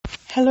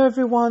Hello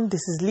everyone,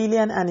 this is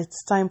Lillian and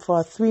it's time for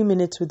our 3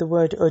 minutes with the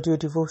word audio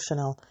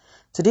devotional.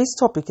 Today's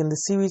topic in the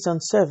series on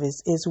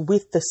service is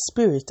with the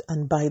Spirit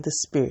and by the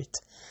Spirit.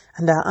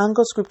 And our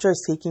anchor scripture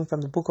is taken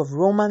from the book of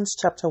Romans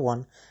chapter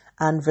 1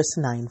 and verse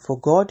 9. For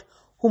God,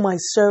 whom I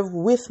serve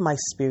with my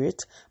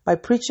spirit by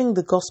preaching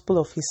the gospel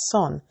of his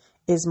Son,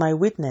 is my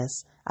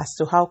witness as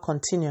to how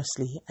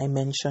continuously I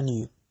mention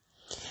you.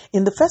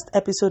 In the first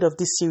episode of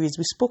this series,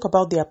 we spoke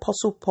about the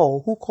Apostle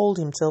Paul, who called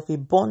himself a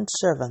bond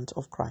servant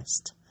of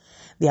Christ.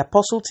 The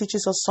apostle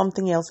teaches us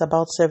something else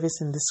about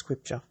service in this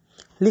scripture.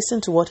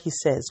 Listen to what he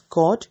says.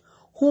 God,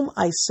 whom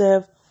I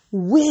serve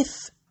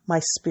with my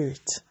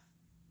spirit.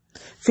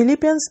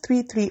 Philippians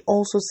 3:3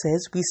 also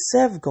says we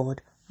serve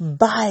God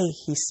by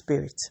his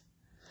spirit.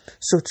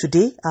 So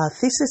today our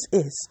thesis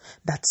is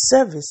that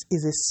service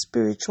is a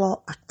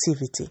spiritual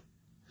activity.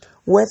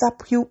 Whether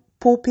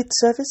pulpit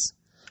service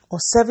or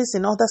service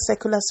in other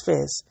secular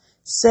spheres,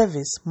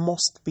 service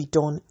must be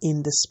done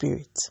in the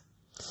spirit.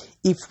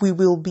 If we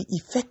will be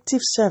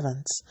effective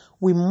servants,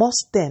 we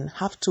must then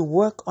have to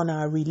work on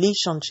our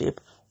relationship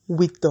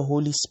with the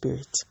Holy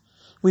Spirit.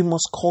 We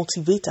must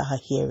cultivate our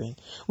hearing.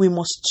 We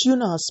must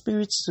tune our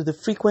spirits to the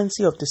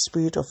frequency of the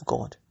Spirit of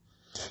God.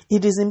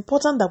 It is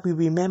important that we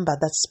remember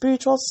that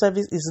spiritual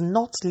service is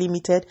not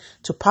limited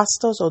to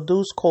pastors or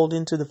those called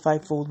into the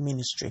fivefold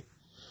ministry.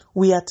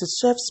 We are to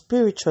serve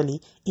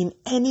spiritually in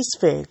any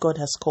sphere God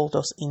has called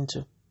us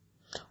into.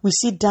 We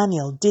see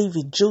Daniel,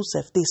 David,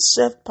 Joseph, they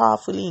served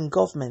powerfully in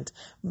government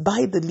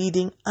by the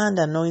leading and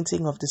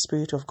anointing of the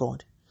Spirit of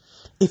God.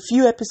 A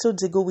few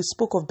episodes ago, we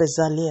spoke of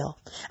Bezalel,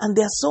 and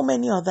there are so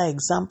many other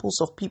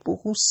examples of people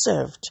who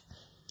served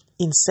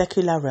in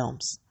secular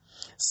realms.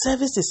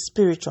 Service is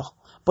spiritual,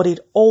 but it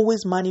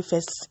always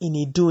manifests in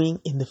a doing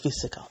in the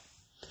physical.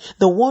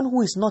 The one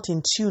who is not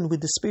in tune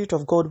with the Spirit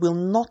of God will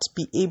not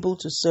be able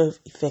to serve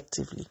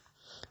effectively.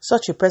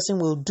 Such a person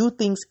will do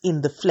things in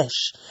the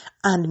flesh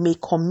and may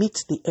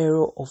commit the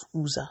error of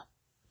Uzzah.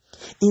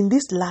 In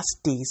these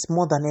last days,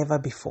 more than ever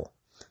before,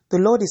 the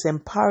Lord is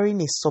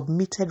empowering a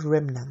submitted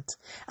remnant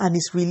and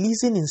is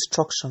releasing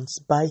instructions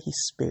by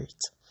his Spirit.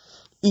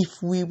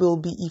 If we will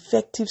be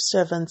effective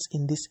servants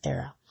in this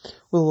era,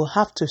 we will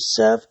have to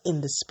serve in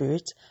the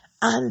Spirit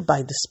and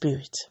by the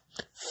Spirit,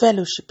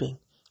 fellowshipping,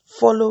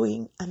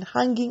 following and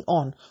hanging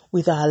on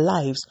with our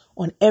lives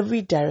on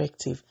every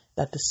directive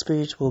that the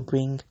Spirit will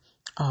bring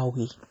our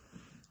way.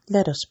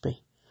 Let us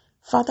pray.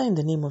 Father, in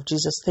the name of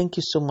Jesus, thank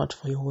you so much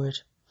for your word.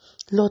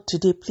 Lord,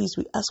 today, please,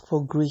 we ask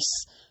for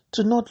grace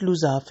to not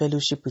lose our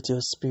fellowship with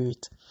your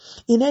Spirit.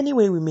 In any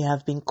way we may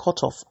have been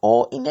cut off,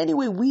 or in any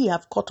way we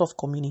have cut off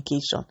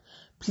communication,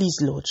 please,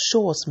 Lord,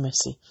 show us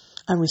mercy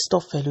and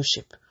restore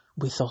fellowship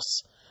with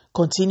us.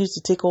 Continue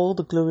to take all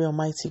the glory,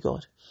 Almighty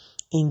God.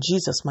 In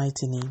Jesus'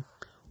 mighty name,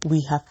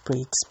 we have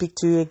prayed. Speak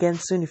to you again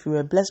soon. If you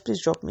were blessed,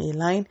 please drop me a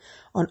line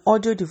on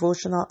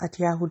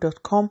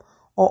audiodevotional@yahoo.com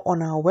or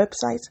on our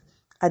website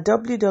at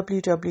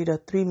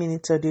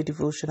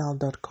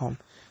www.3minutesaudiodevotional.com.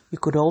 You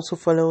could also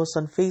follow us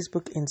on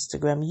Facebook,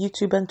 Instagram,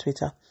 YouTube, and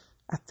Twitter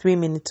at 3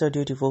 Minutes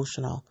Audio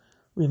Devotional.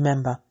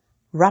 Remember,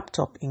 wrapped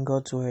up in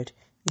God's Word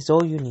is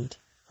all you need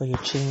for your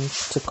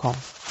change to come.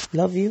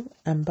 Love you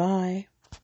and bye.